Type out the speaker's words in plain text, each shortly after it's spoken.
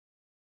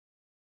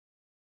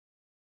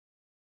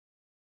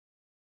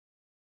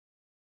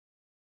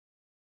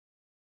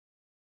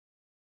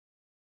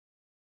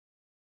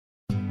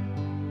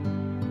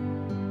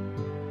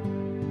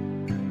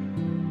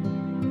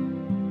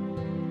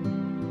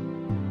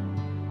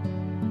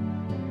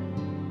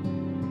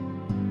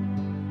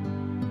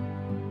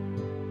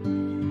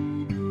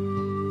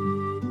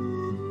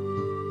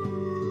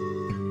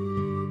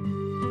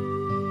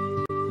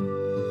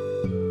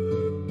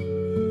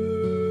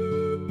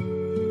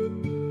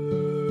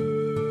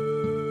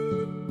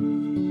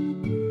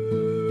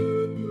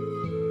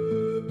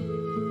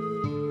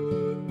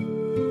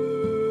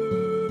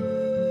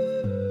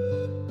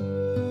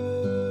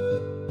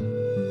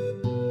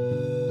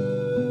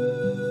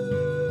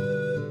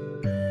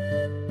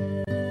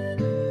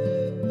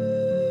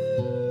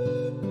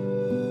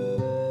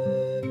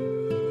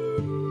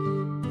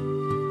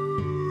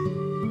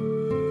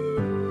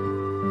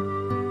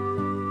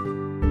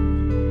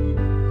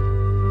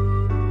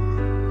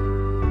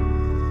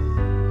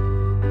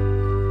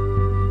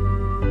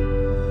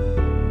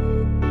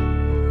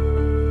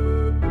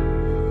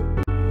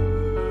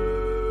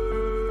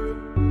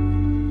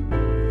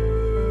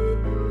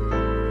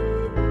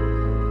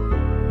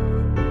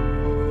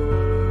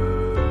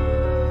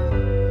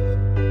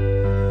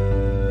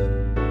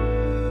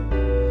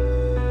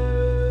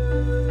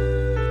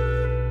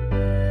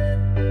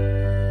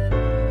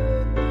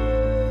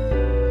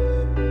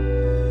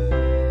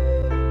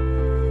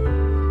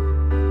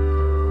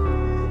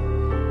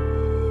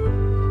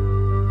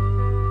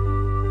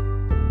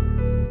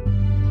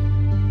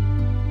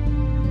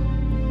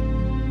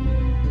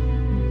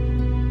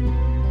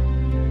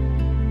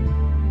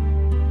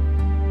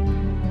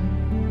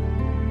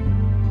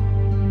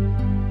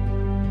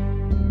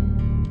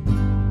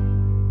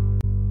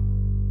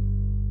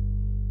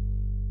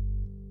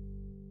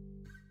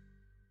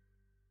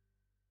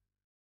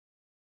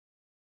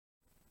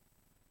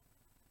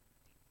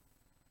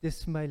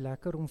Dis vir my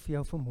lekker om vir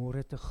jou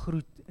vanmôre te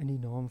groet in die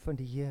naam van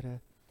die Here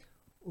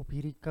op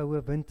hierdie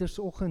koue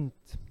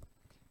wintersoggend.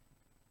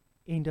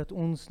 En dat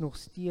ons nog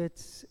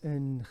steeds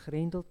in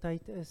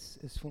grendeltyd is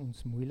vir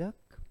ons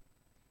moeilik,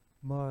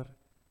 maar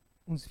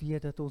ons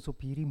weet dat ons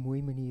op hierdie mooi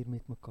manier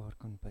met mekaar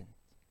kan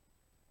bind.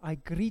 I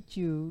greet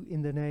you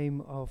in the name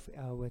of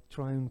our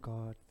triune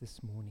God this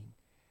morning,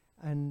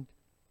 and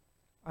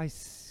I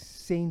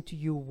send to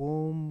you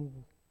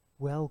warm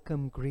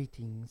welcome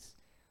greetings.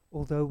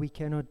 Although we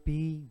cannot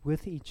be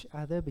with each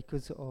other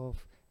because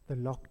of the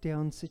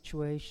lockdown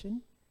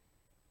situation,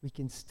 we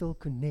can still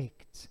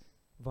connect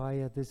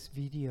via this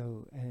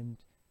video, and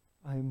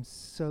I'm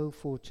so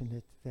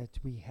fortunate that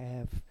we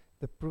have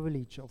the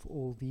privilege of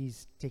all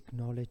these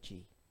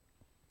technology.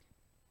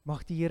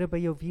 Mag die Here by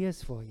jou wees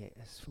waar jy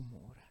is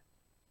vanmôre.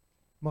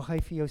 Mag hy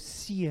vir jou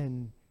seën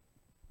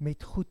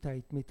met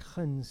goedheid, met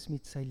guns,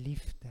 met sy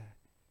liefde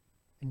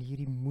in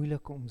hierdie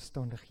moeilike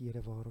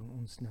omstandighede waarin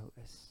ons nou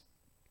is.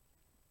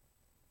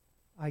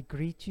 I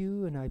greet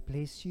you and I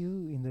bless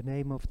you in the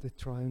name of the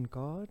triune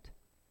God,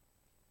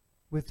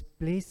 with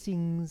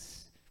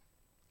blessings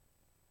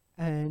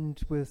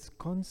and with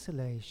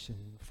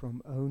consolation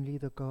from only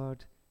the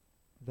God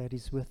that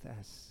is with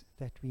us,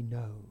 that we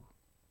know.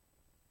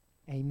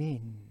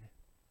 Amen.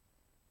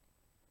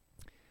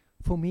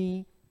 For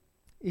me,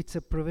 it's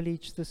a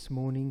privilege this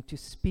morning to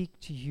speak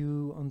to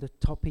you on the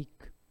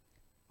topic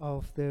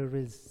of the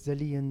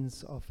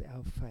resilience of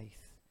our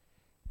faith.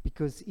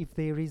 Because if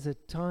there is a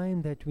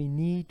time that we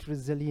need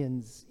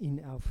resilience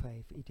in our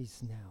faith, it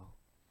is now.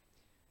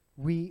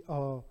 We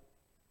are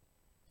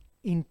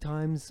in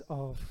times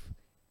of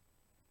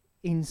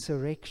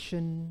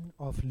insurrection,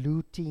 of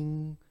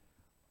looting,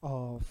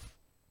 of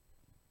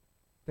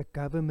the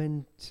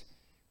government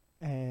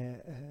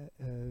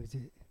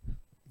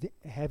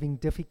having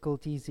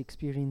difficulties,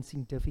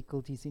 experiencing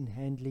difficulties in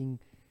handling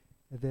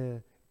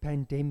the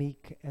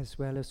pandemic, as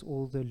well as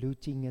all the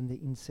looting and the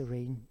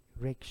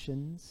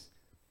insurrections.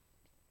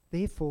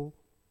 Therefore,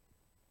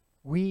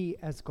 we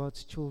as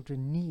God's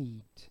children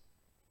need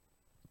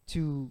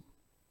to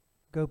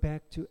go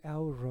back to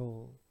our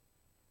role,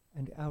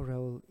 and our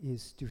role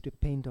is to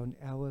depend on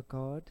our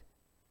God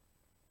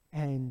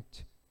and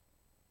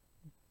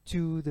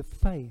to the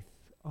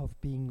faith of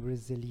being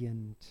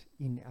resilient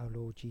in our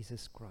Lord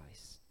Jesus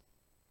Christ.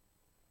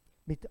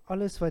 Met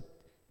alles wat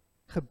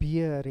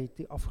gebeur het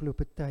die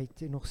afgelope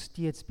tyd en nog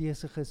steeds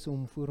besig is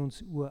om voor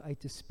ons oë uit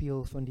te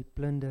speel van die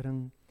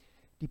plundering,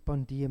 die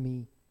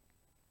pandemie,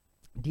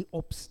 die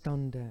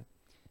opstande,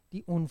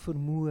 die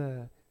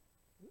onvermoë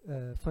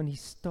van die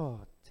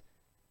staat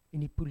en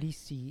die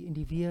polisie en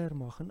die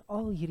weermag en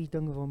al hierdie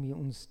dinge waarmee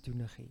ons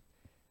doenig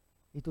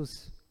het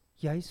ons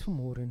juis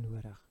vanmôre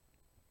nodig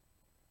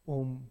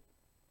om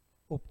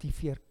op die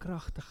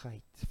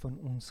veerkragtigheid van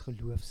ons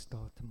geloof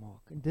staat te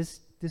maak. En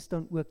dis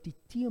dan ook die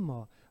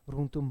tema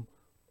rondom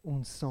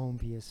ons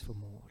saamwees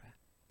vanmôre.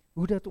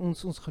 Hoe dat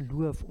ons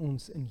geloof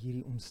ons in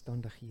hierdie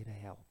omstandighede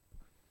help.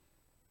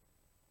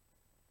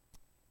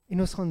 En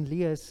ons gaan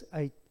lees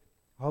uit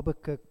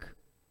Habakuk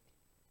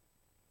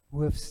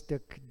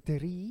hoofstuk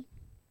 3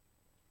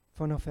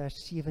 vanaf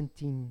vers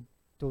 17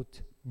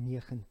 tot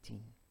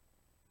 19.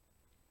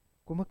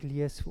 Kom ek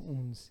lees vir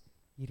ons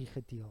hierdie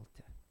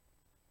gedeelte.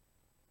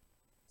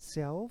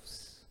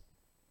 Selfs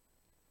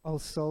al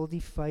sal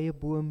die vrye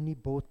boom nie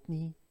bot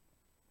nie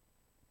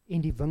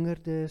en die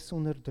wingerde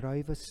sonder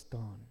druiwe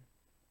staan,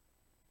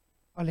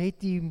 al het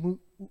die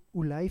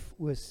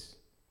olyfoes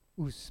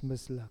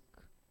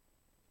misluk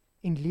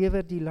en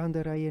lewer die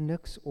landerye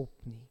niks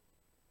op nie.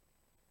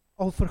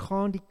 Al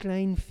vergaan die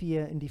klein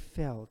vee in die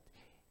veld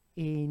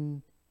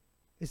en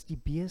is die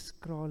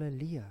beeskrale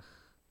leeg.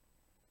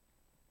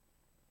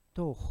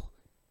 Tog,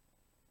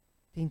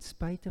 ten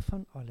spyte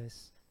van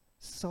alles,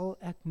 sal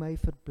ek my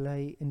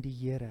verbly in die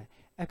Here.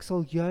 Ek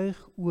sal juig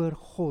oor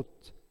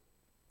God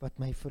wat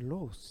my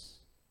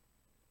verlos.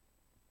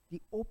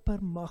 Die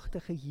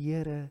oppermagtige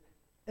Here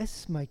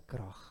is my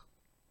krag.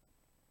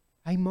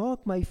 Hy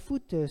maak my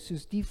voete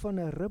soos die van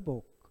 'n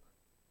ribbok.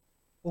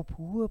 Op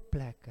hoë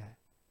plekke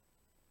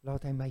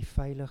laat hy my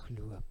veilig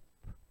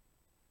loop.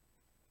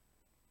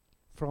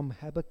 From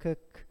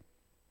Habakkuk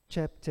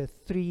chapter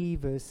 3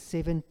 verse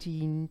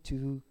 17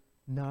 to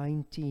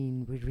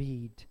 19 we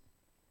read,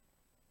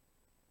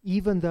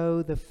 even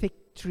though the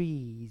fig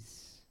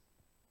trees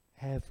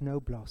have no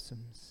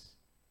blossoms,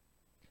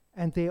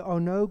 and there are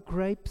no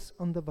grapes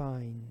on the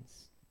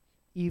vines,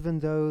 even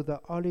though the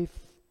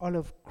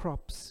olive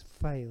crops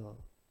fail,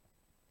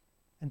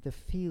 and the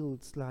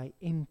fields lie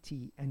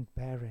empty and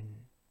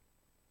barren,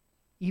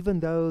 even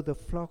though the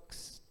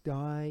flocks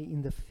die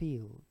in the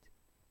field,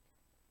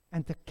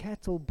 and the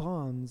cattle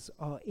barns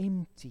are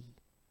empty,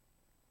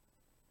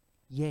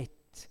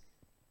 yet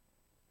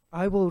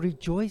I will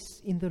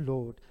rejoice in the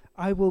Lord.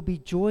 I will be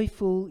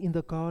joyful in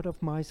the God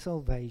of my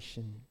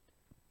salvation.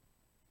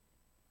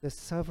 The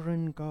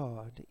sovereign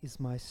God is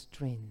my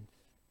strength.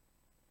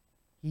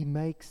 He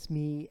makes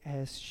me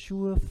as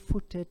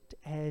sure-footed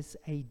as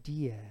a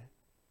deer,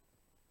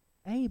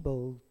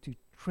 able to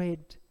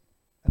tread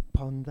upon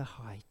upon the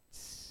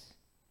heights.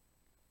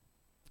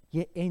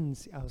 Here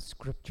ends our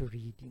scripture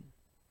reading.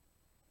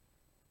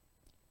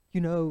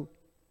 You know,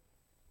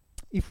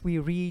 if we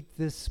read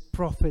this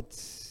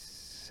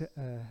prophets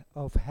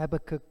of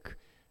Habakkuk,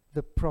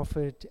 the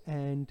prophet,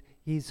 and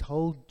his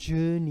whole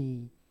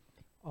journey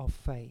of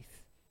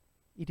faith,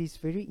 it is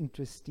very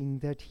interesting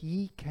that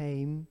he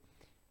came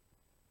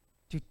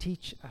to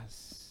teach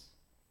us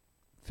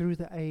through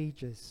the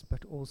ages,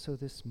 but also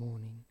this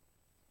morning.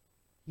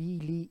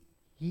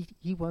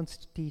 He wants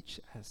to teach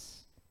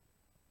us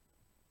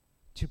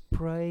to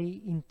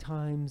pray in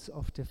times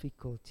of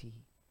difficulty,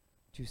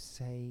 to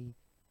say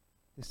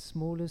the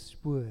smallest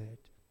word,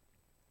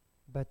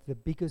 but the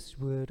biggest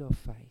word of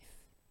faith.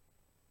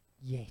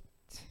 Yet.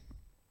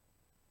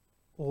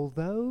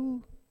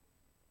 Although,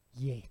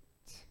 yet.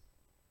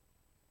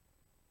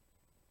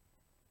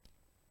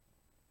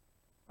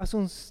 As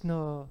ons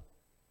na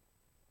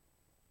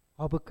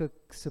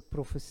Habakuk se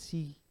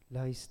profesie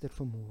luister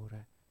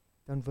vanmôre,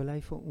 dan wil hy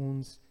vir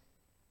ons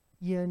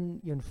een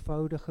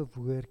eenvoudige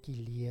woordjie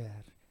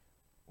leer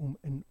om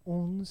in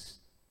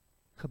ons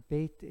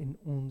gebed en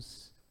ons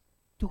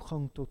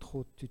toegang tot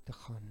God toe te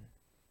gaan.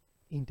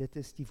 En dit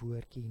is die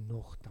woordjie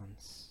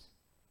nogtans.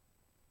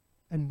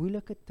 In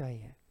moeilike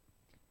tye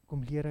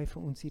kom leer hy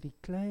vir ons hierdie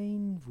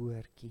klein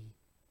woordjie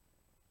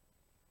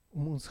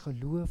om ons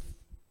geloof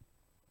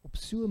op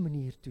so 'n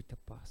manier toe te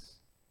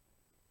pas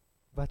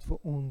wat vir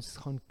ons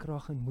gaan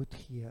krag en moed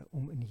gee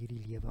om in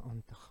hierdie lewe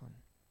aan te gaan.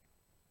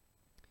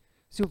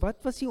 So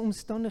wat was die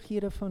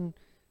omstandighede van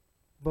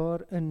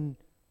waarin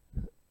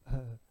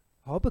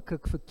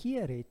Habakuk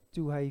verkeer het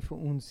toe hy vir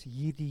ons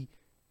hierdie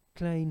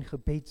klein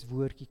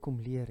gebedswoordjie kom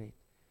leer het?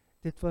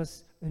 Dit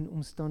was in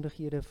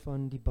omstandighede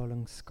van die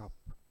ballingskap.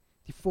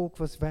 Die volk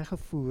was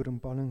weggevoer in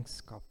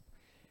ballingskap.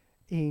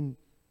 En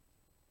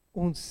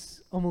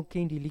ons almal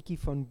ken die liedjie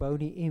van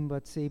Boney M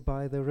wat sê,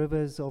 by the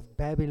rivers of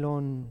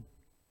Babylon,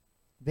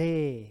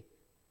 there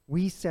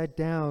we sat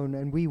down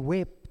and we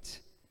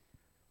wept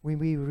when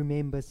we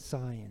remember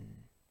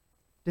Zion.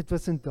 Dit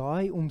was in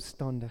daai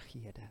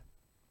omstandighede.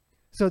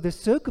 So the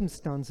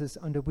circumstances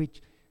under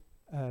which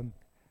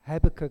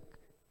Habakkuk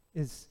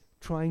is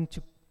trying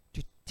to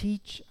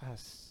teach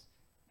us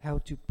how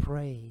to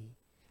pray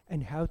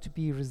and how to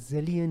be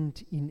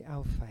resilient in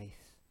our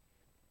faith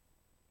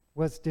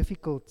was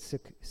difficult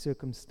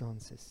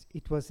circumstances.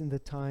 It was in the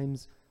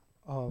times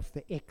of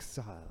the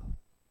exile.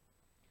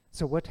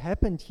 So what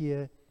happened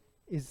here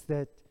is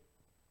that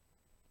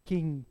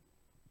King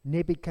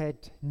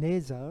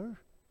Nebuchadnezzar,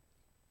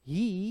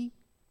 he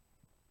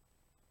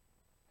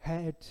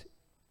had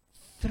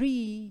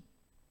 3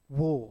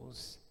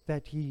 wars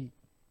that he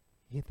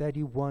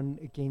won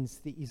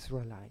against the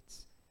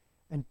Israelites.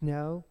 And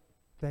now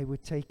they were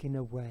taken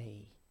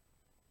away.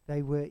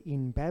 They were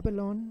in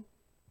Babylon,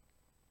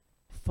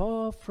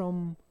 far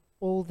from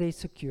all their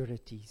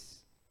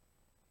securities.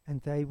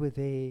 And they were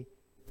there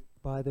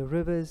by the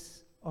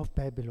rivers of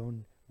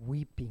Babylon,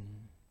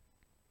 weeping.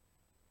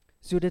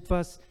 So dit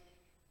was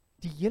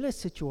die hele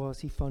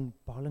situasie van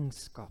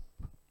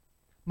ballingskap.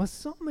 Maar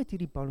saam met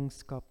hierdie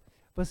ballingskap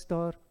was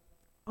daar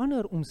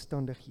ander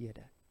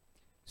omstandighede.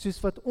 Soos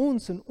wat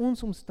ons in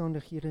ons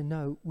omstandighede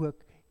nou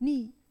ook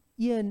nie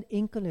een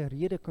enkele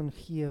rede kan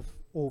gee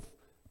of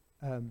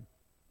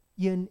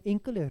een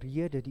enkele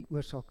rede die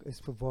oorsaak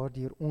is vir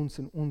waardeur ons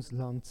in ons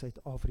land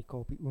Suid-Afrika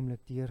op die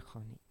oomblik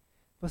deurgaan nie.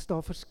 Was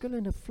daar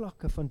verskillende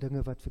vlakke van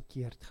dinge wat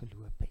verkeerd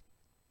geloop het.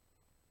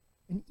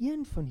 En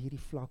een van hierdie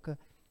vlakke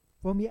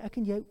waarmee ek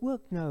en jy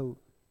ook nou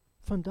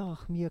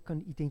vandag mee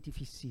kan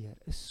identifiseer,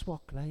 is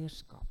swak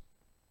leierskap.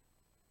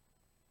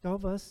 Daar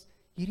was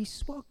hierdie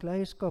swak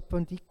leierskap,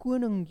 want die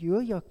koning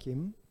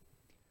Jojakim,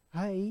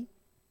 hy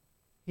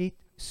het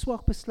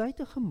swak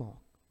besluite gemaak.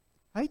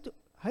 Hy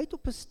het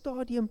op 'n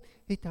stadium,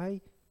 het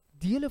hy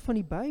dele van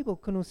die Bybel,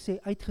 kan ons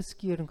sê,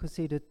 uitgeskeer en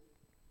gesê,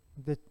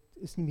 dit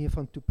is nie meer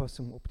van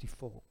toepassing op die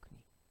volk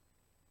nie.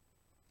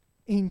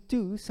 En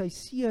toe, sy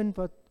seun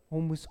wat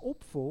hom moes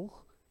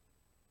opvolg,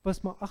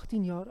 was maar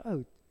 18 jaar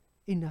oud,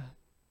 en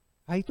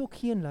hy het ook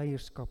geen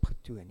leierskap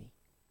getoon nie.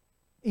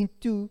 En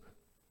toe,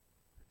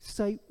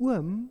 sy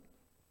oom,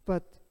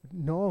 wat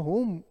na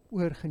hom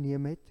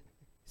oorgeneem het,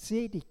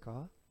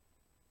 Sedeka,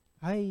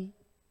 hy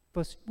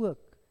was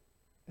ook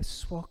 'n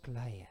swak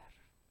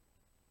leier.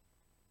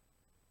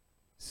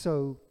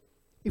 So,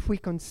 if we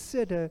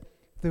consider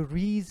the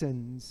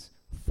reasons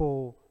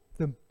for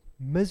the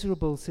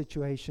miserable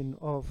situation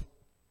of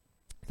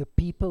the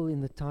people in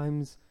the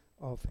times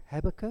of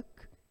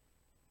Habakkuk,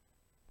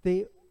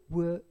 there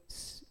were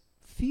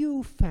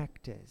few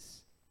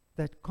factors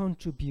that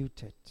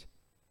contributed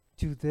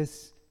to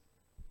this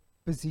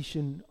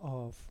position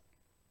of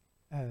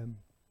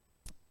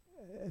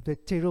the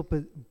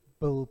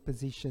terrible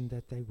position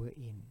that they were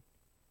in.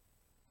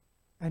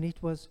 And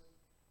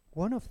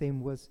one of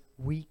them was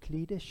weak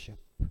leadership.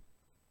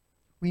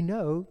 We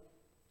know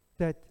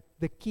that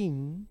the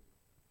king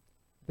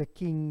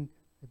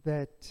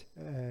that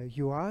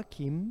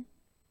Joachim,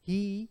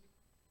 he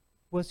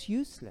was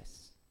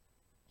useless.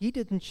 He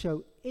didn't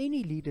show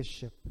any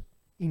leadership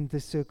in the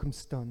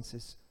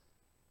circumstances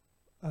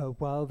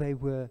while they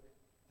were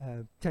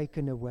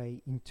taken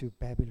away into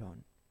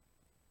Babylon.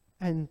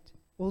 And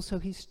also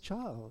his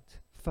child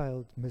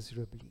failed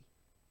miserably.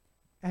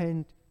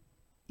 And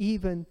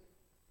even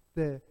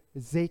the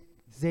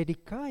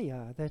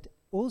Zedekiah that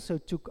also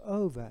took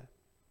over,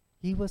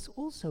 he was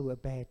also a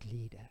bad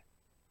leader.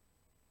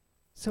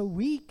 So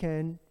we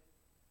can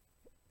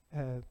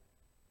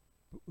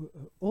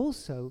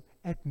also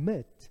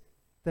admit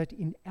that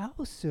in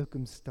our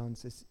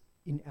circumstances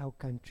in our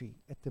country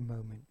at the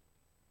moment,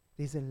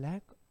 there's a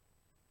lack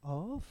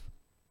of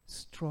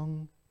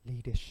strong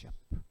leadership.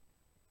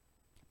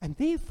 And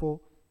therefore,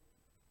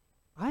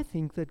 I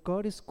think that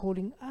God is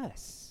calling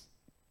us,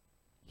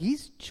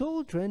 his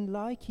children,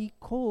 like he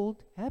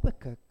called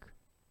Habakkuk,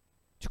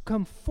 to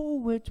come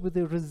forward with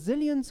the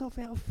resilience of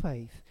our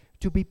faith,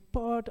 to be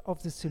part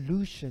of the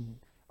solution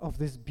of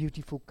this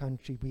beautiful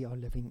country we are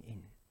living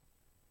in.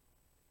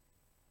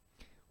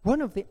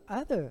 One of the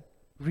other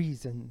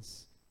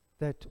reasons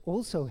that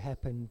also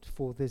happened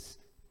for this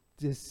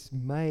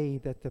dismay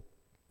that the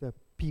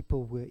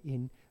people were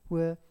in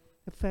were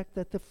the fact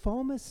that the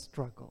farmers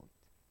struggled.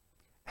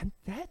 And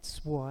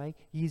that's why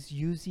he's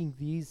using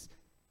these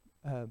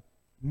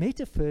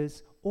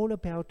metaphors all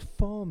about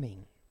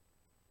farming.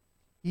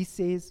 He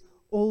says,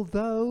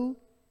 although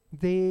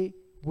there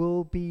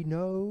will be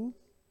no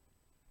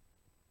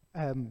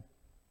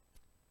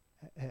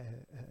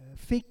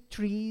fig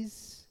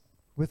trees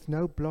with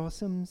no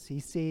blossoms, he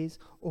says,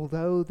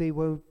 although there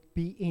won't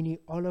be any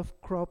olive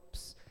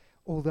crops,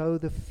 although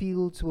the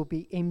fields will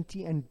be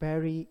empty and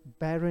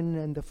barren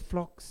and the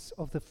flocks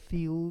of the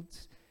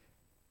fields,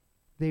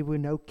 there were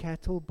no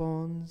cattle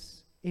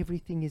barns,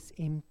 everything is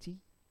empty.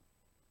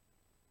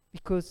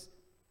 Because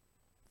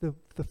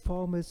the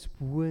farmers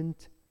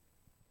weren't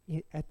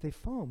at their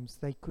farms.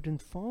 They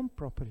couldn't farm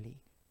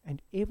properly.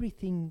 And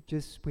everything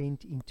just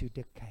went into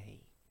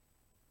decay.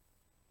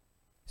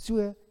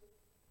 So,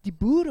 die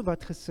boere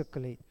wat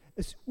gesukkel het,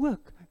 is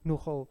ook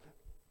nogal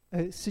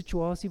 'n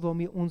situasie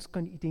waarmee ons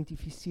kan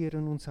identifiseer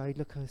in ons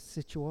huidige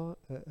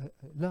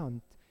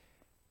land.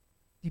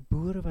 Die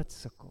boere wat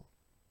sukkel.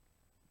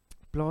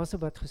 Plase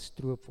wat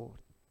gestroop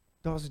word.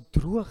 Daar's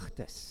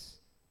droogtes.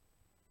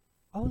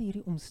 Al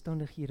hierdie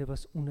omstandighede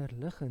was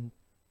onderliggend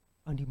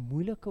aan die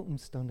moeilike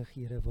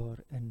omstandighede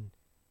waarin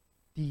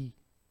die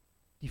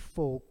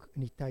volk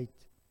in die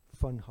tyd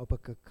van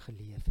Habakuk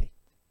geleef het.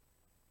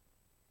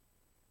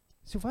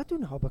 So wat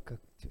doen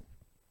Habakuk toe?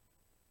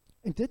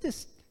 En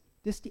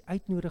dis die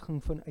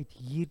uitnodiging vanuit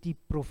hierdie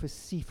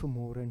profesie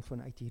vanmôre en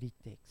vanuit hierdie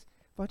teks.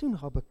 Wat doen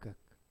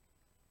Habakuk?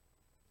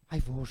 Hy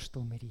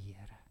worstel met die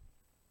Here.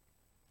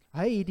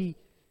 Hy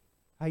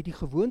het die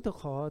gewoonte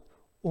gehad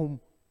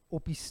om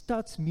op die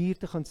stadsmuur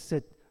te gaan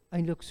sit,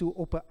 eintlik so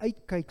op 'n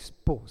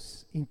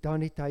uitkykspos, en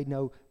dan het hy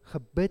nou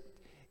gebid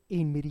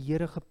en met die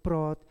Here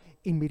gepraat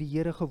en met die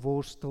Here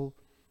geworstel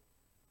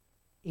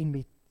en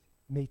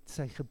met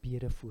sy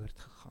gebede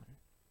voortgegaan.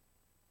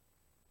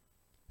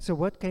 So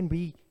what can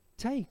we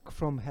take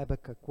from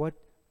Habakkuk?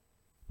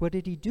 What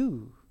did he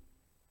do?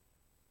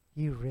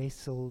 He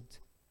wrestled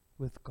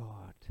with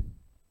God.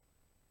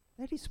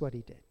 That is what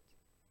he did.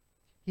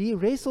 He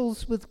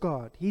wrestles with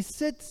God. He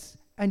sits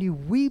and he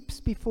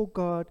weeps before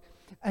God,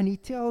 and he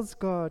tells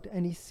God,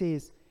 and he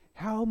says,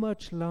 how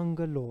much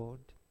longer,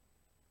 Lord?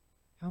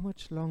 How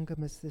much longer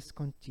must this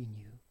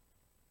continue?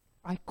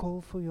 I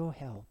call for your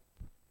help.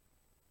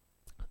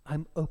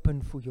 I'm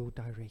open for your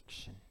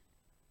direction.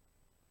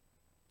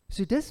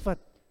 So dis wat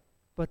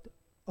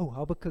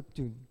Habakuk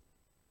doen.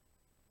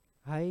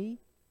 Hy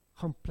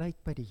gaan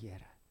pleit by die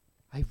Here.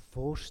 Hy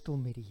worstel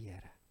met die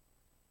Here.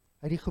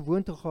 Hy het die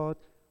gewoonte gehad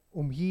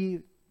om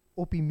hier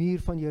op die muur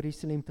van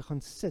Jerusalem te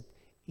gaan sit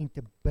en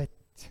te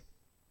bid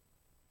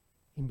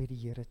en met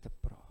die Here te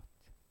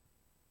praat.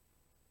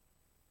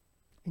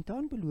 En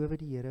dan beloof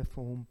die Here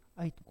vir hom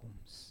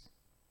uitkoms.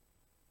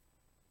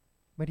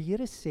 Maar die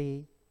Here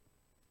sê,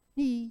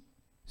 nie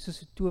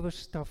soos 'n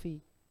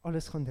towerstafie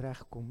alles gaan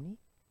regkom nie.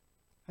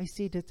 Hy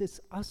sê dit is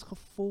as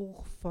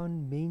gevolg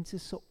van mense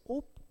se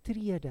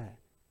optrede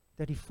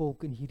dat die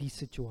volk in hierdie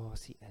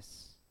situasie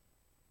is.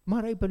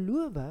 Maar hy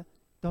beloof,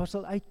 daar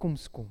sal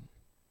uitkoms kom.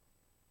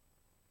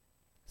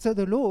 So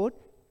the Lord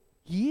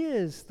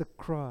hears the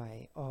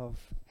cry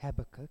of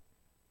Habakkuk.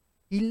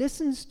 He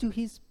listens to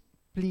his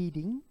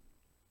pleading,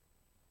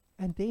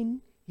 and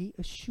then he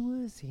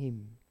assures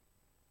him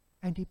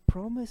and he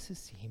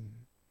promises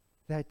him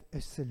that a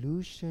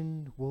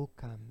solution will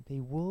come.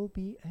 There will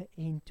be an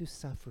end to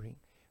suffering.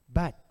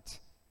 But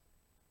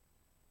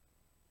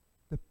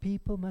the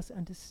people must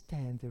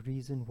understand the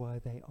reason why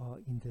they are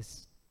in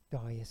this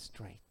dire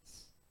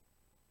straits.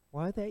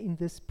 Why they're in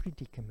this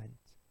predicament.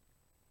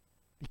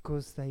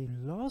 Because they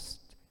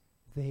lost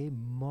their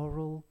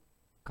moral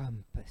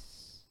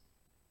compass.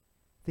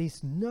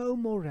 There's no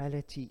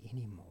morality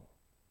anymore.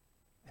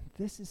 And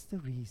this is the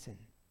reason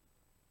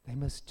they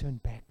must turn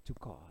back to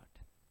God.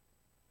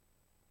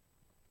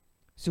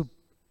 So,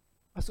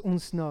 as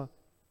ons na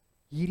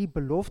hierdie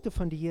belofte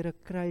van die Here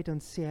kry, dan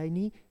sê hy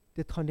nie,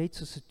 dit gaan net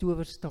soos 'n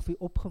towerstafie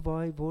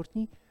opgewaai word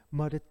nie,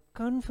 maar dit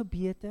kan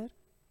verbeter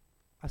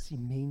as die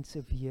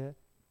mense weer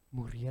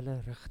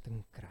morele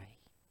rigting kry.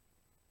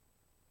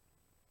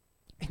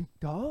 En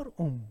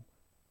daarom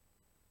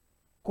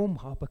kom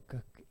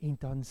Habakuk en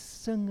dan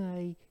sing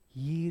hy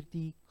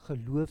hierdie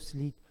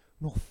geloofslied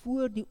nog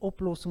voor die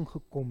oplossing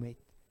gekom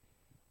het,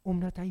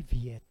 omdat hy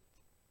weet,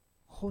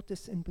 God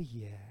is in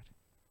beheer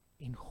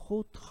en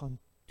God gaan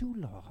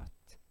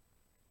toelaat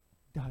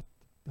dat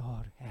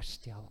daar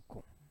herstel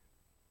kom.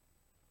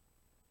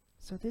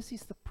 So this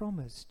is the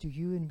promise to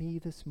you and me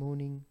this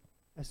morning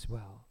as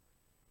well.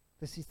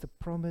 This is the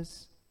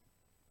promise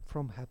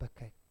from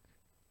Habakkuk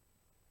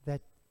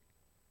that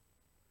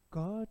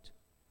God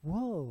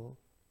will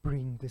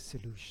bring the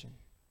solution.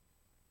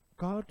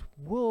 God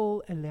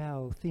will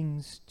allow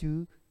things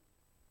to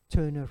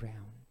turn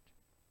around.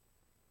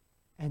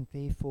 And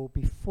therefore,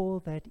 before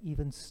that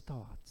even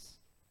starts,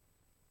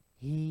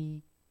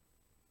 He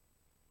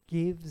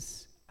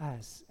gives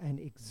us an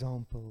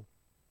example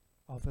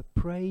of a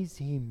praise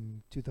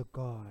hymn to the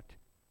God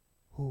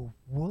who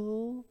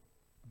will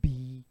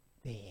be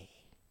there.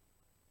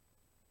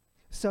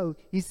 So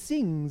he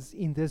sings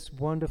in this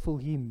wonderful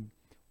hymn,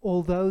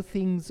 although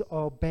things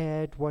are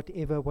bad,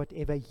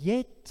 whatever,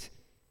 yet,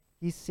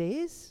 he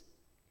says,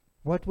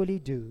 what will he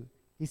do?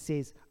 He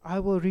says, I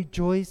will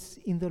rejoice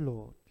in the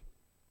Lord.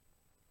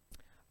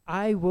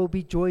 I will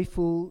be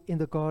joyful in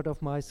the God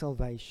of my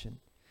salvation.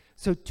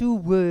 So 2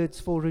 words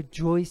for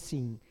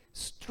rejoicing,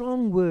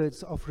 strong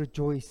words of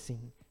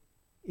rejoicing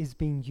is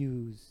being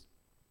used.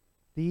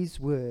 These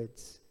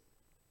words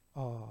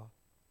are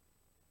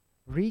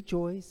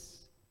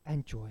rejoice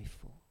and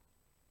joyful,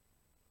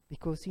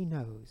 because he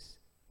knows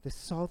the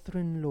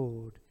sovereign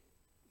Lord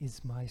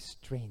is my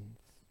strength.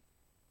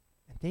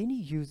 And then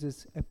he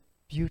uses a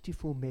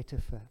beautiful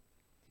metaphor.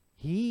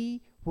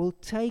 He will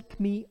take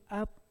me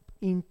up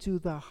into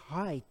the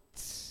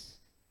heights,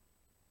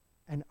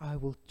 and I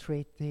will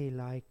tread there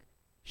like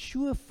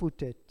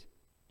sure-footed,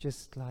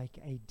 just like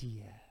a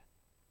deer.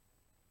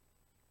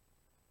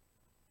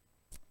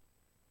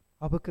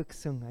 Habakuk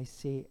sing, hy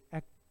sê,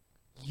 ek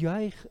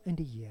juig in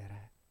die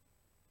Here,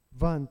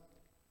 want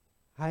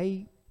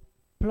hy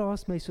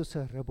plaas my soos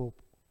 'n rib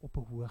op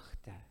 'n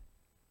hoogte.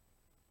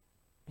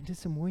 En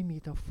dis 'n mooi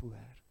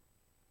metafoor,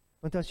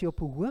 want as jy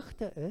op 'n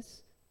hoogte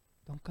is,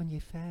 dan kan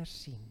jy ver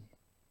sien.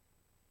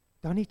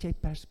 Dan het jy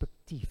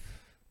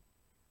perspektief.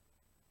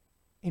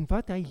 En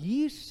wat hy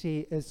hier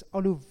sê is,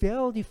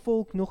 alhoewel die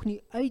volk nog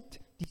nie uit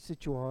die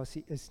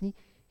situasie is nie,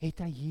 het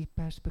hy hier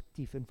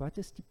perspektief. En wat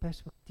is die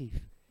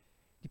perspektief?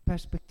 Die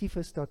perspektief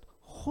is dat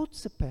God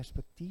se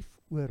perspektief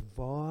oor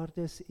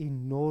waardes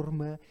en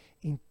norme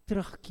en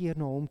terugkeer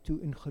na hom toe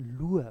in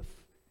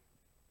geloof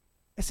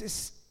is 'n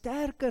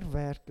sterker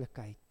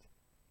werklikheid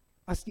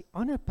as die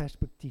ander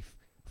perspektief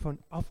van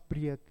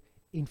afbreek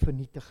en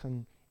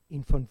vernietiging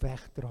en van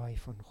wegdraai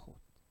van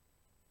God.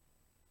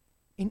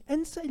 En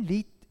in sy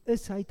lied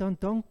is hy dan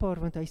dankbaar,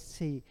 want hy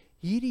sê,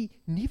 hierdie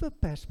nuwe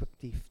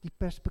perspektief, die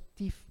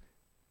perspektief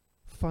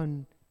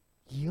van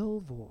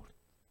heel word,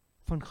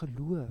 van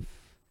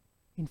geloof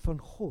en van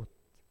God,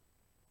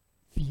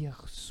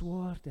 weeg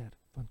swaarder,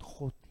 want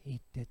God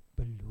het dit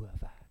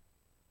beloof.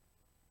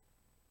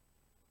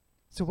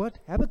 So what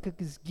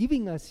Habakkuk is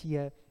giving us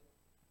here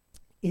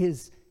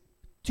is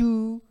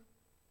 2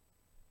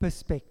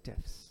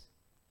 perspectives.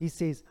 He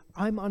says,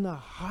 I'm on a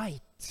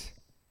height,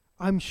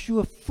 I'm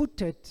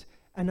sure-footed,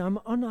 and I'm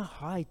on a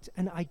height,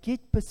 and I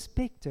get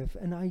perspective,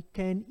 and I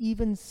can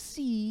even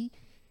see,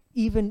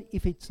 even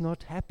if it's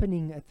not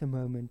happening at the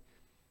moment,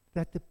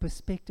 that the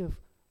perspective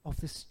of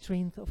the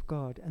strength of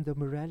God and the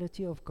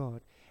morality of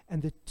God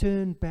and the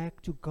turn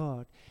back to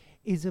God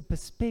is a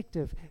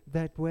perspective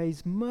that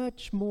weighs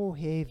much more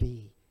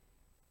heavy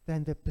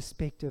than the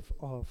perspective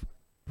of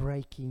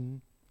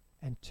breaking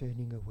and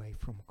turning away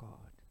from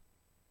God.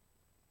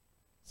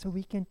 So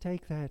we can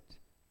take that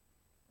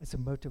as a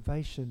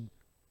motivation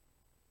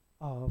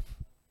of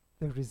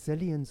the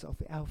resilience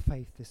of our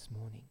faith this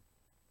morning.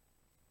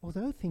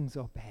 Although things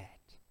are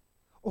bad,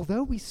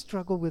 although we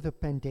struggle with a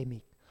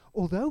pandemic,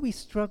 although we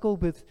struggle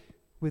with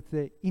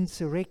the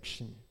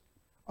insurrection,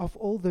 of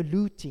all the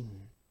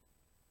looting,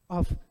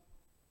 of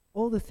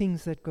all the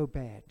things that go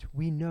bad,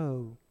 we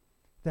know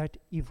that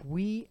if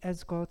we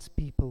as God's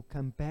people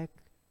come back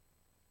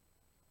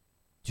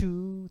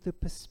to the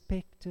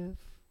perspective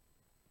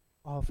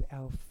of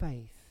our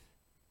faith,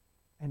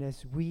 and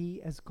as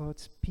we as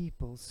God's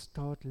people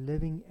start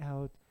living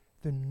out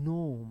the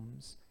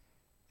norms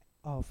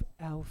of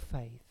our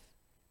faith,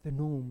 the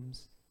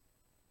norms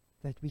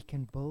that we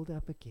can build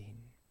up again,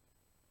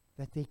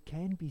 that there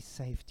can be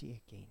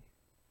safety again,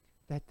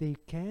 that there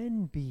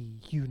can be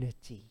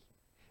unity,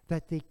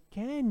 that there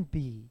can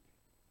be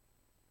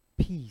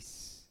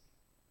peace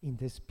in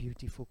this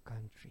beautiful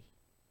country.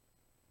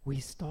 We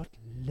start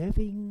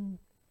living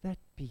that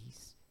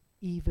peace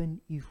even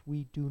if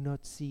we do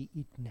not see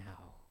it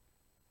now.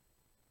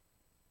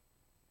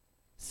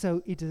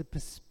 So it is a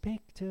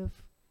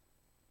perspective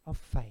of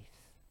faith.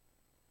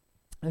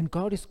 And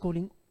God is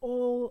calling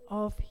all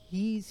of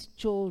his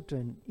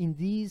children in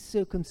these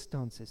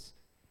circumstances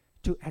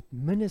to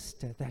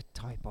administer that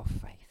type of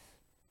faith.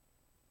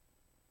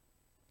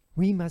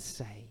 We must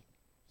say,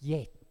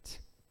 yet,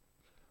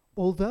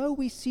 although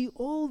we see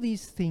all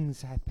these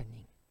things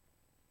happening,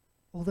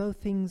 although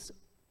things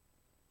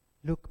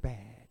look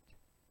bad,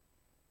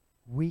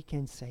 we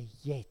can say,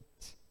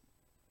 yet,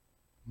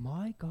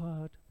 my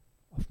God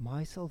of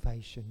my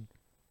salvation,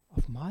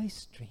 of my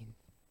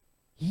strength,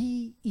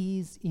 he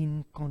is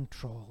in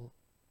control,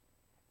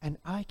 and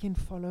I can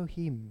follow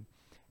him,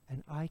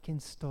 and I can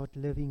start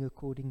living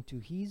according to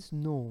his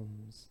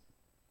norms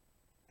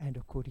and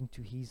according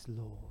to his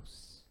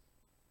laws.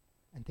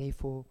 And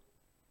therefore,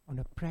 on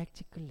a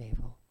practical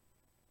level,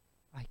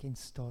 I can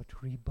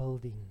start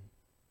rebuilding.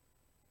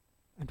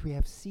 And we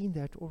have seen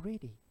that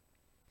already.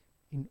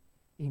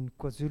 In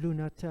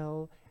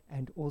KwaZulu-Natal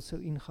and also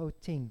in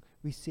Gauteng,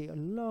 we see a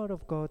lot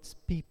of God's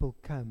people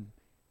come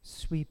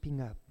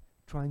sweeping up,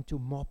 trying to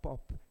mop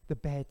up the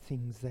bad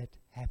things that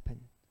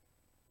happen.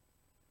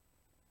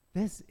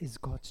 This is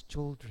God's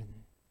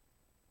children.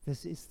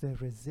 This is the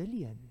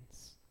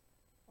resilience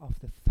of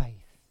the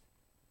faith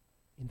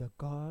in the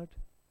God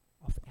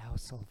of our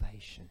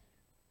salvation.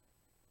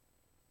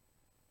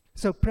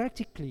 So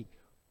practically,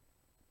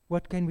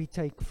 what can we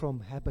take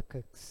from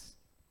Habakkuk's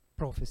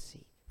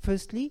prophecy?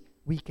 Firstly,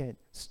 we can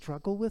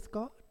struggle with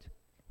God.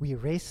 We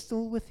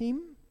wrestle with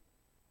him.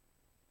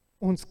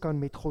 Ons kan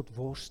met God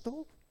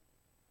worstel.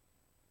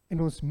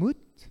 En ons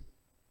moet,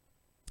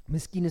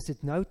 miskien is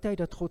dit nou tyd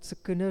dat God se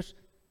kinders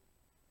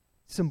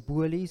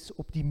simbolies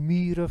op die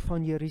mure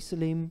van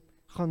Jerusalem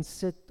gaan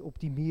sit, op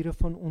die mure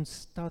van ons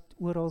stad,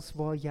 oral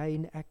waar jy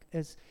en ek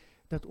is,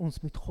 dat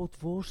ons met God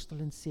worstel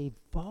en sê,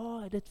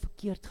 waar het dit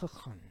verkeerd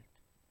gegaan?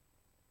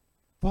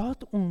 Waar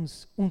het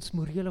ons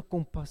morele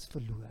kompas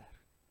verloor?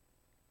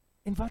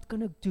 En wat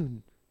kan ek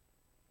doen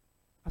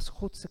as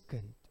God se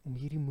kind om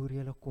hierdie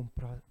morele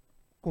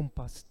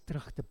kompas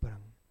terug te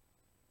bring?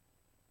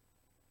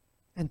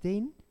 And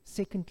then,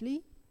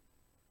 secondly,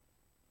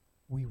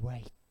 we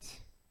wait.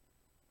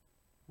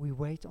 We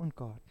wait on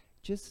God,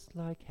 just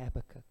like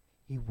Habakkuk.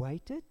 He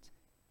waited,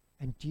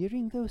 and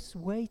during this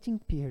waiting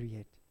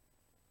period,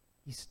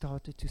 he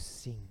started to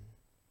sing,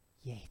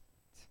 yet.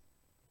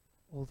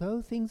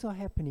 Although things are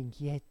happening,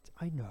 yet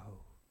I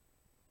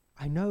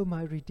know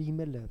my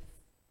Redeemer lives.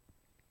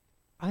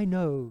 I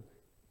know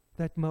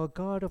that my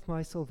God of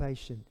my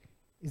salvation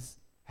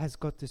has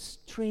got the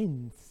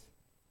strength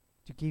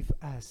to give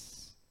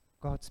us,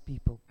 God's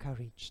people,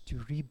 courage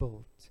to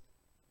rebuild,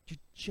 to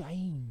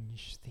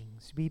change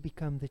things. We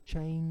become the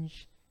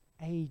change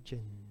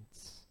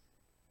agents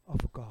of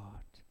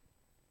God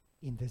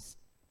in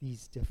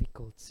these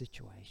difficult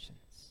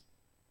situations.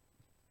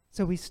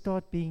 So we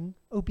start being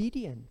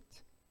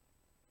obedient.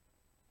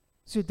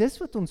 So dis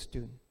wat ons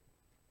doen.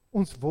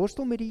 Ons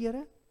worstel met die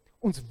Here,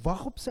 ons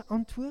wag op sy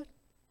antwoord,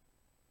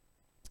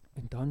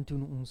 en dan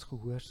doen ons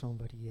gehoorsaam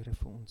wat die Here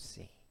vir ons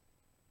sê.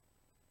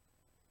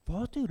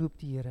 Waartoe roep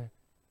die Here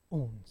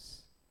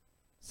ons,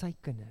 sy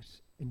kinders,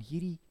 in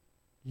hierdie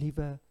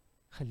liewe,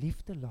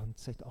 geliefde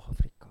land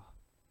Suid-Afrika?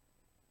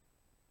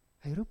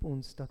 Hy roep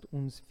ons dat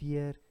ons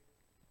weer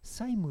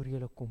sy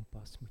morele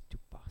kompas moet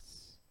toepas.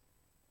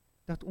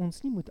 Dat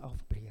ons nie moet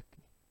afbreek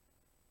nie.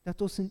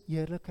 Dat ons in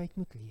eerlikheid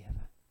moet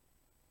lewe.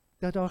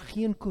 Dat daar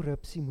geen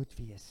korrupsie moet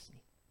wees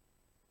nie.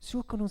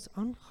 So kan ons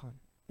aangaan.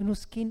 En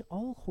ons ken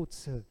al God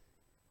se,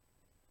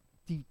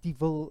 die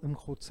wil in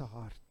God se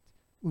hart,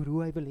 oor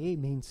hoe hy wil hê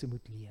mense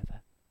moet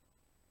lewe.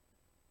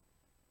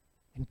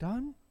 En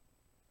dan,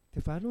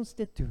 terwyl ons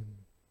dit doen,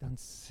 dan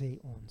sê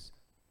ons,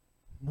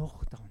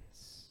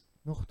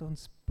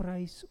 nogtans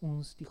prys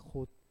ons die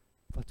God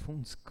wat vir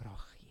ons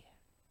krag gee.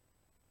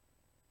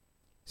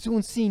 So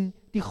ons sien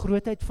die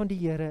grootheid van die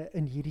Here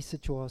in hierdie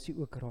situasie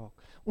ook raak.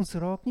 Ons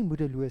raak nie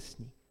moedeloos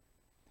nie,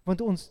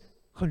 want ons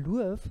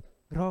geloof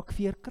raak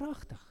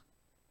veerkragtig.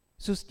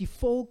 Soos die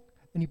volk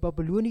in die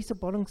Babyloniese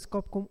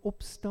ballingskap kom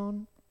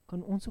opstaan,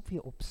 kan ons ook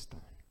weer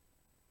opstaan.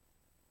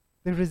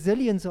 The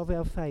resilience of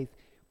our faith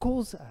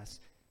calls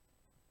us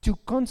to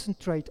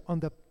concentrate on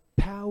the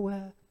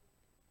power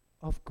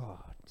of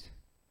God,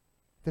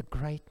 the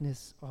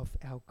greatness of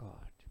our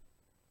God.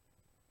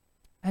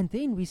 And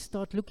then we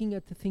start looking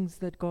at the things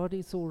that God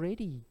is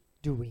already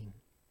doing,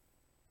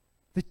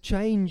 the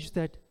change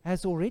that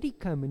has already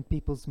come in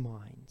people's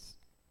minds.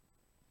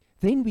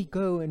 Then we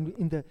go and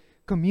in the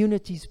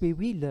communities where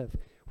we live,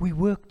 we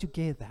work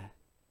together.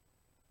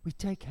 We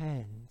take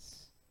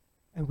hands,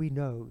 and we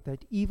know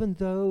that even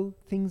though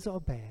things are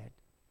bad,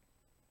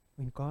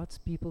 when God's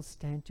people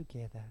stand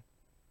together,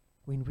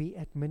 when we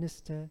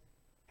administer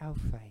our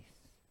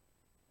faith,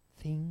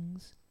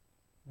 things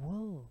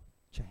will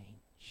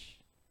change.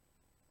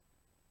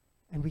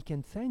 And we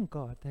can thank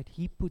God that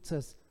He puts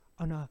us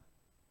on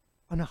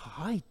a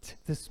height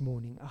this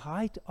morning, a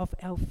height of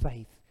our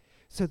faith,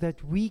 so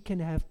that we can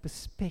have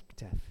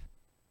perspective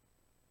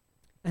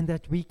and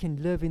that we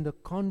can live in the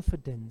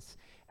confidence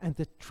and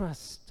the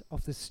trust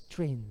of the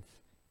strength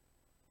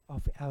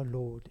of our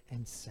Lord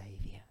and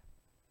Savior.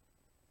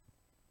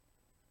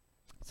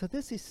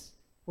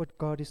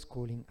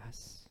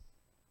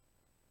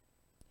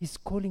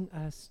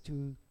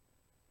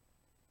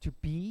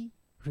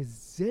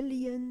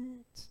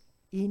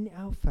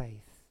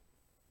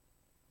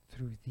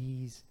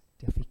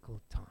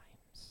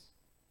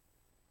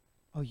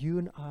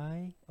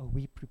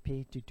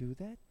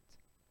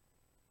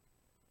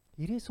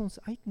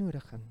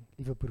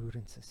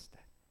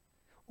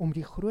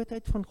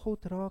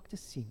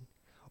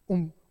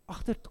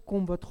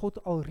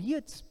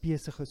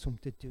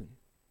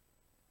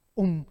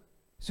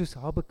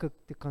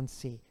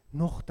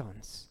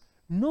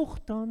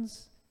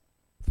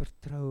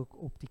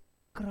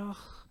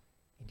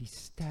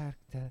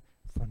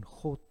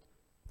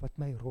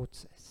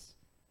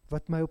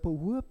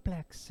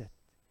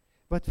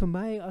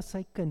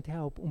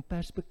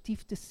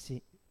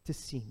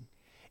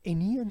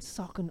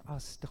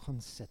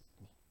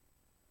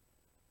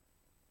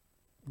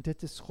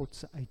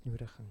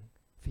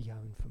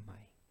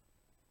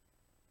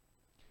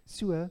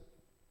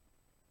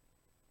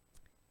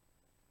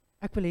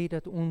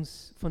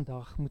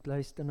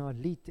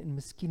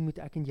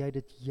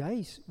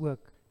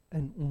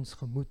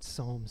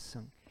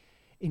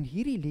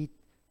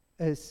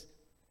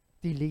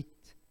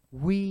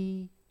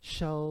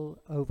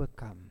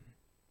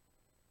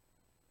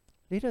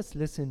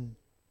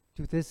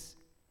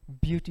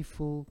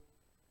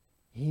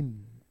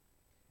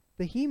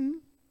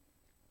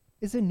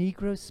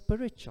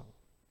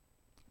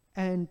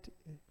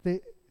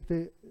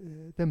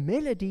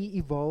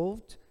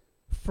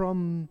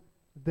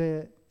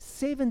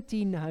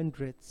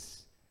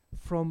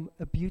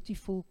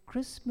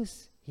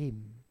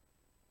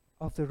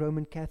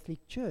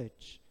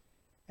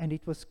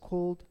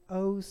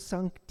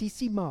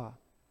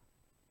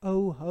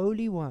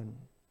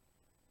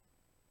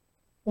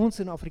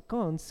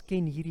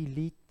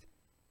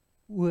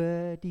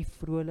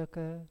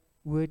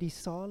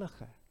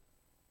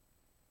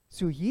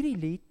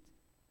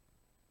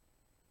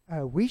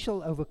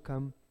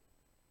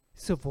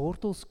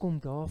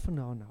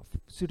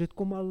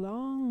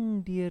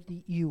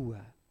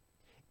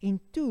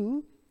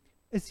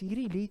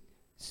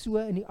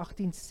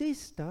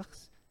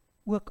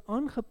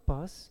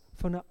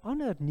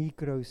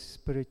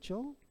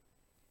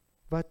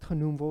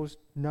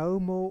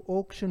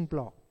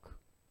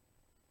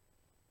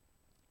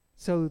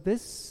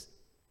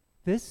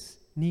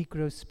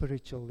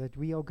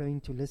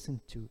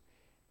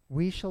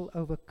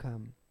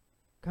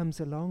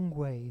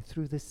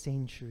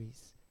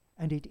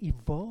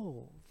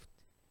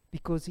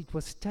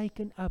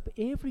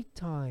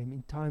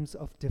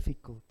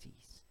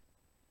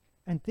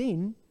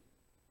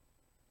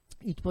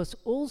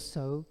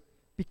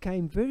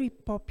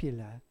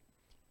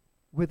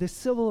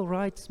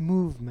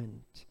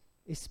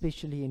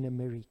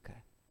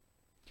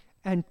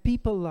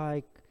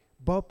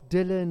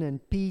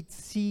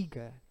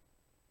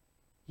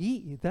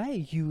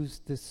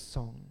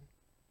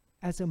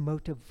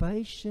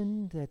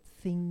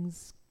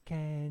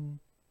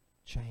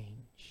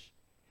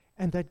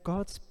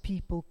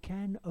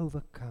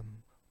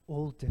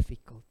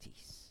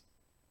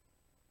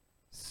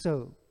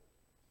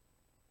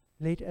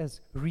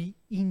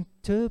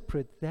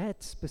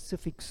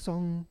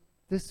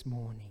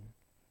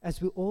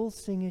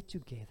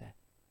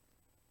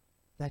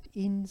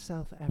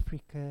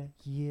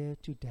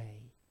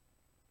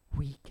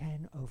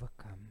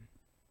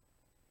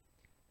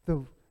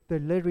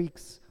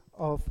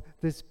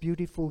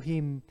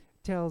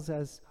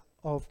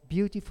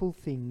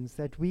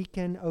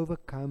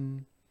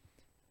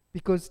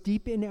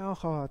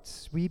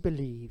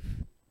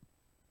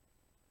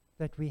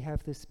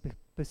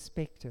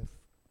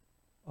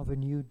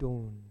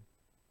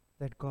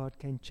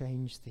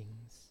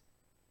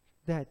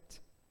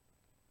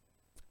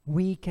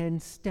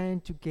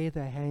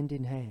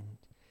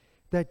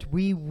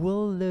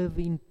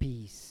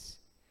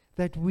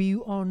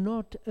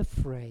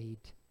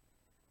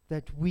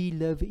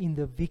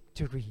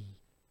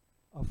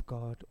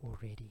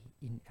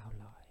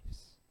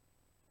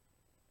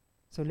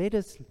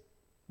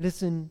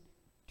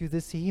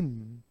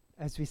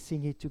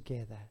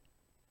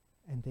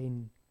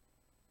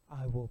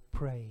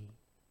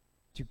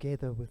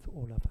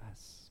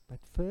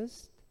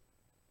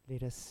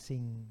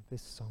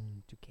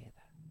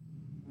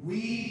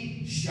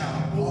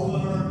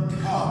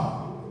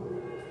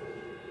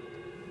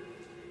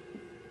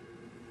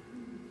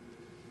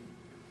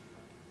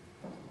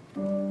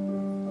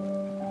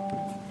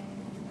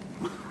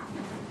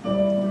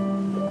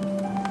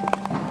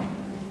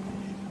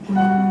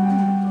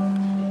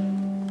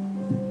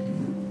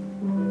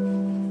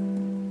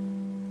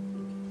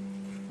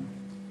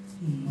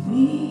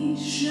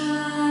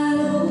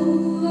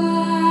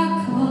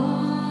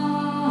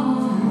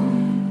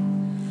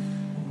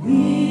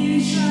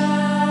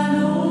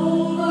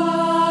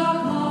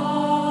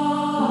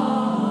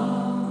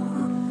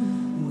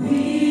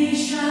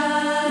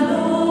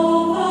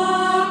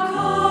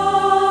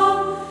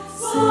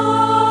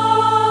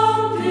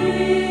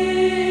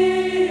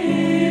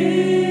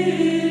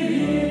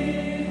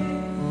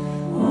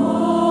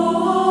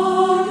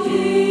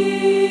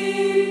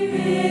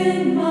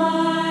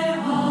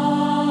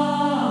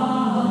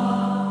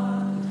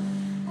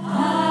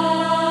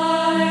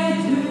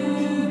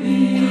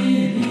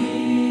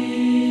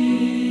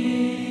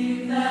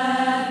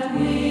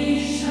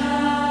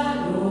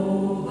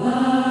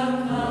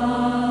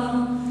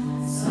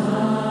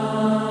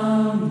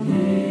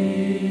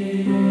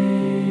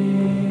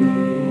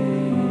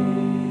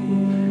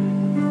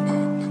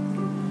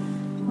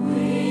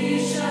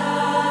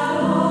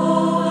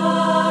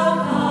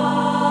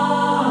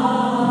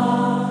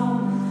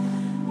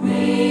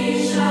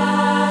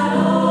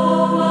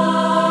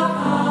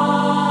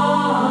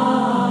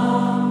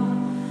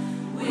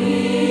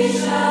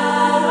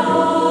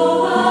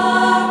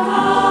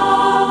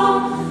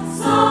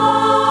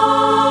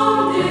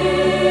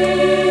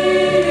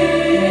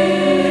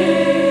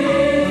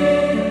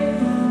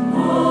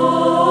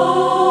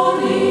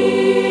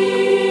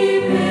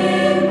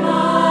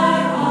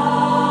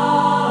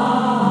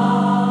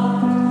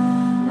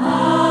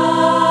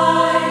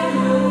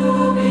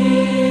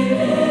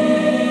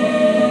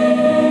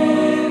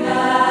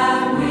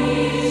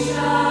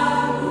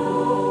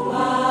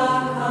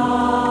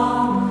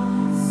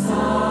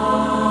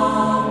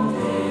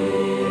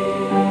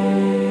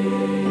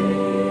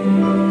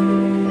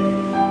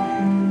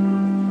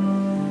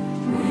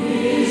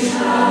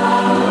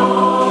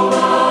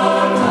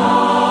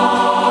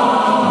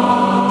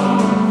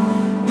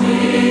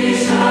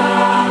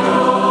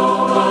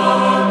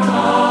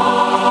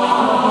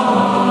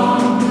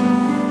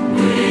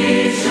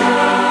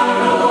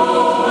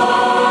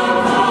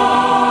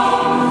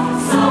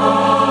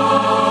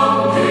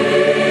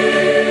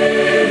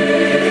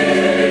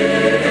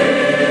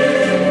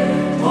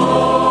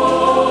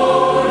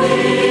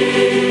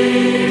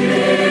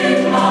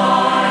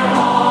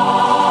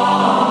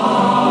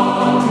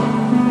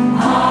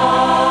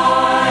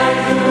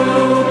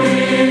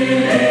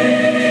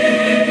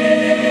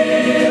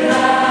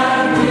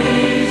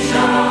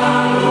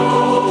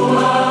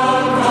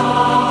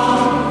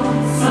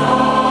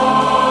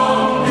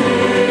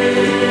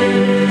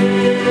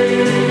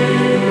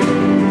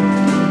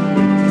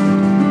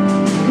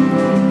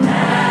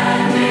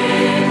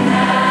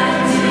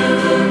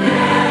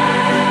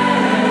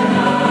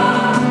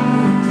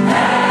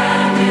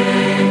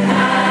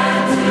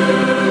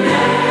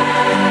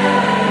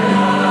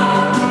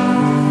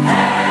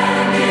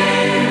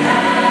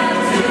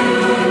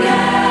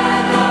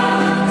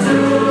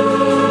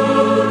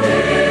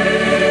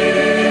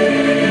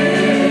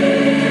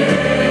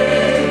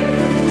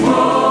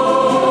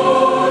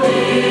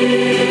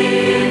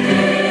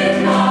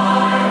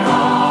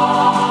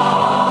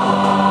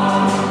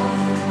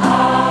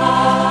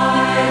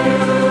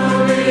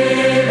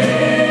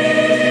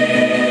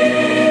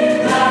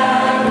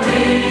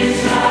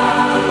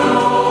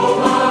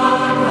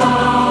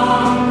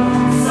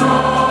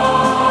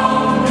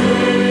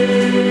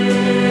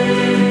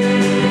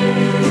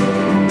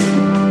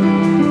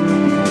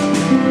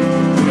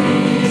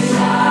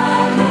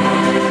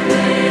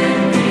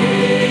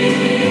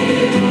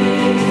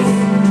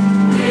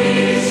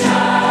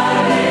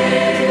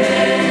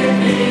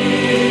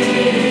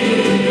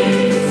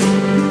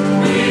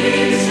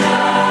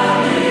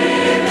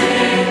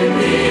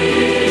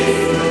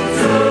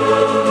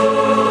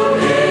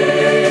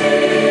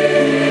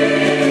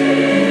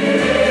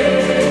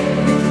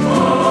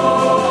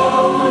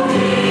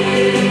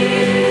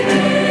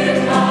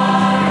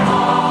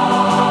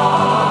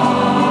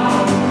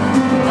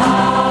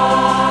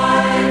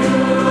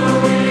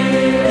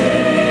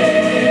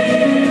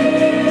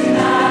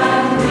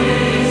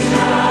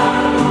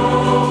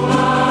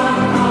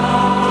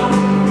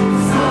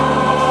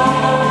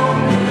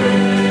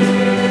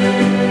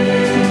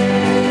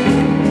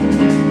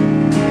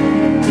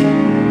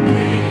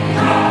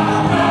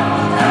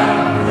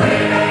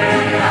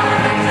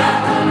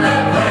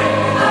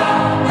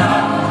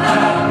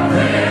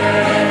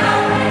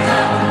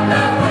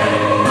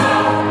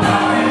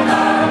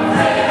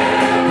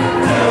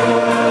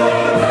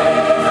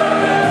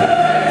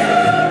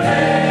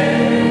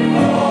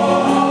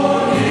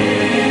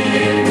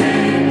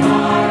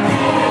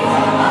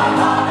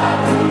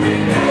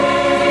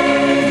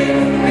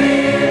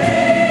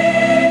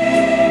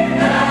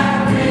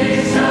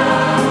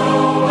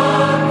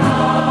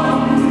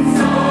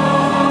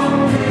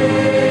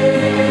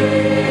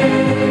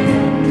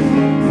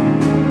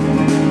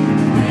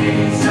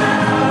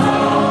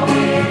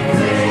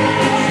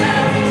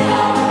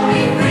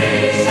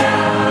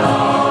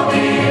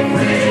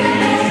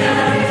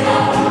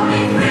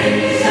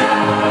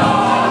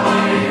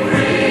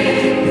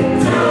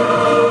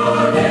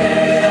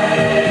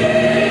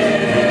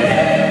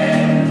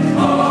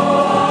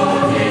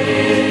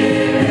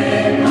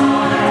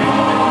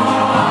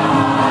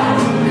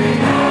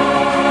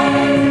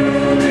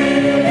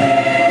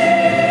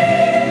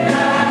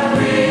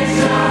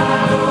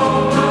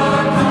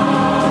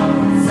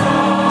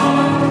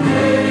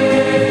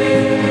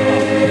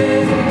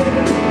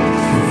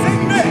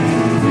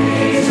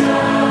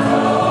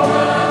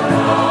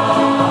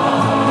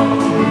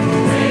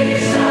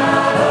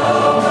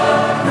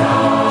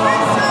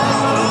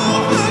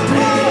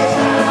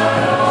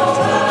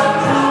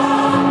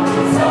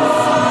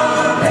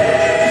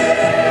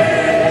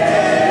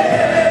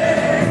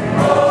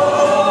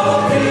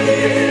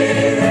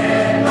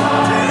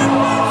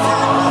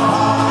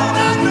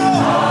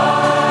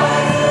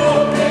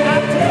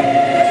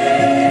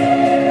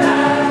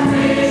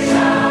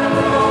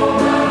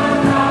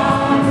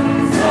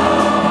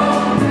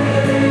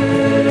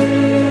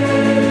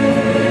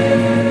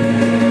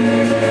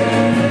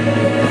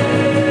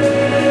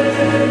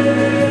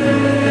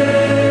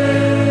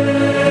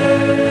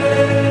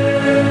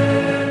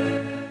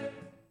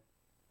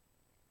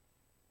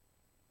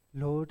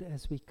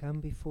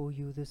 before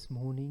you this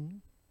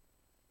morning.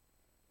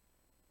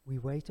 We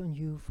wait on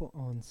you for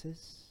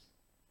answers,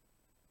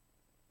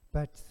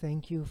 but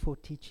thank you for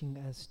teaching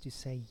us to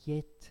say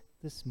yet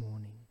this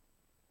morning.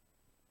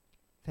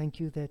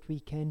 Thank you that we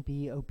can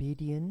be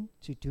obedient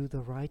to do the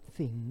right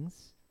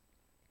things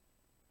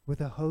with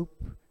a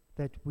hope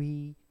that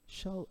we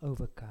shall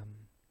overcome,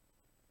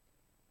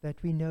 that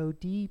we know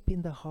deep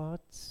in the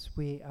hearts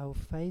where our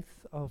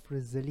faith of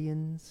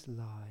resilience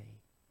lie.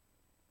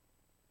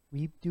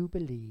 We do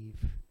believe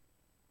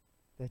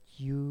that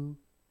you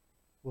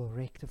will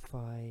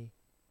rectify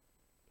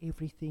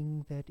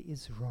everything that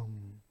is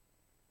wrong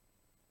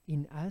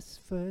in us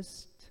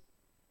first,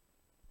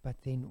 but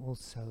then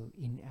also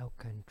in our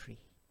country.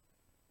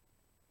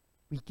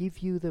 We give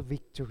you the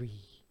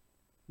victory,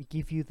 we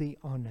give you the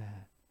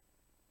honor,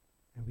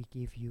 and we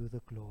give you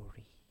the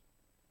glory.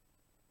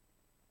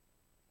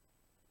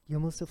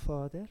 Hemelse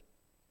Vader,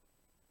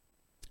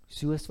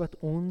 soos wat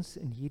ons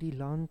in hierdie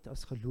land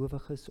as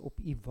gelowiges op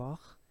u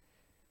wag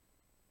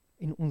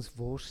en ons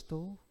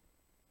worstel,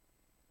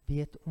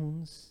 weet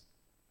ons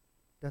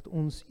dat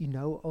ons u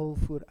nou al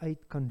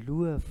vooruit kan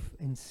loof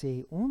en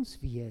sê, ons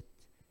weet,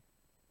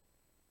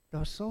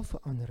 daar sal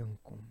verandering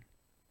kom.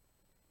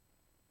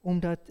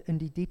 Omdat in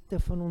die diepte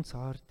van ons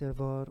harte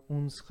waar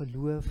ons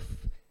geloof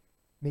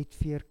met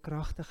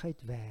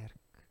veerkragtigheid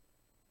werk,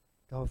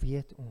 daar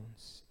weet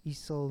ons, u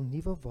sal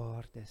nuwe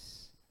waardes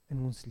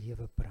in ons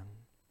lewe bring.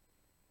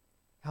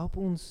 Help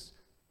ons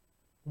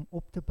om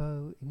op te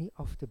bou en nie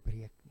af te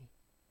breek nie.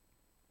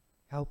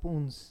 Help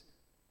ons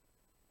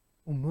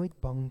om nooit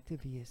bang te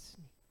wees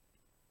nie.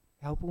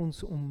 Help ons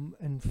om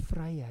in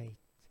vryheid,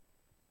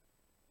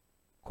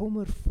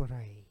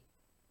 kommervry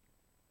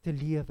te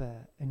lewe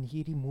in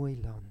hierdie mooi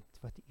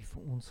land wat u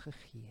vir ons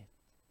gegee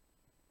het.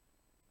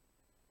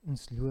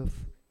 Ons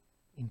loof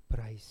en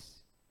prys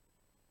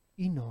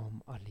u naam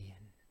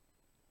alleen.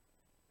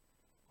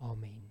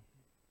 Amen.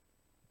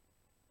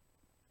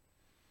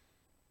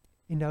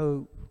 En nou,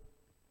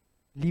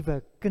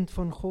 liewe kind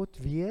van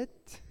God,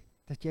 weet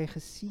dat jy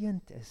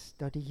geseënd is,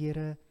 dat die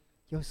Here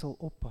jou sal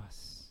oppas,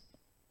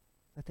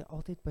 dat hy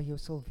altyd by jou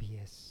sal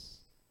wees,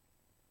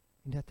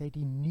 en dat hy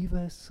die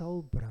nuwe sal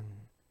bring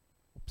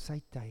op sy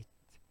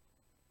tyd,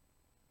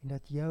 en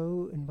dat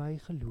jou in my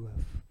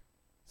geloof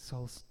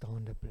sal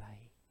staande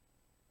bly.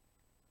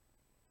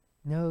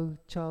 Know,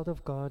 child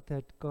of God,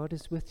 that God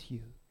is with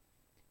you,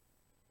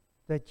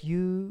 that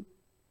you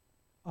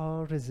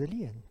are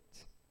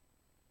resilient,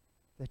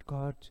 that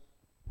God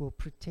will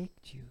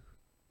protect you,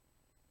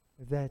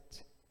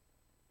 that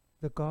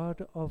the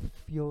God of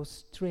your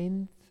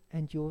strength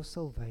and your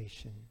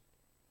salvation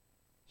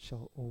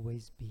shall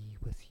always be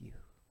with you.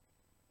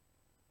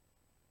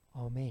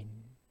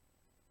 Amen.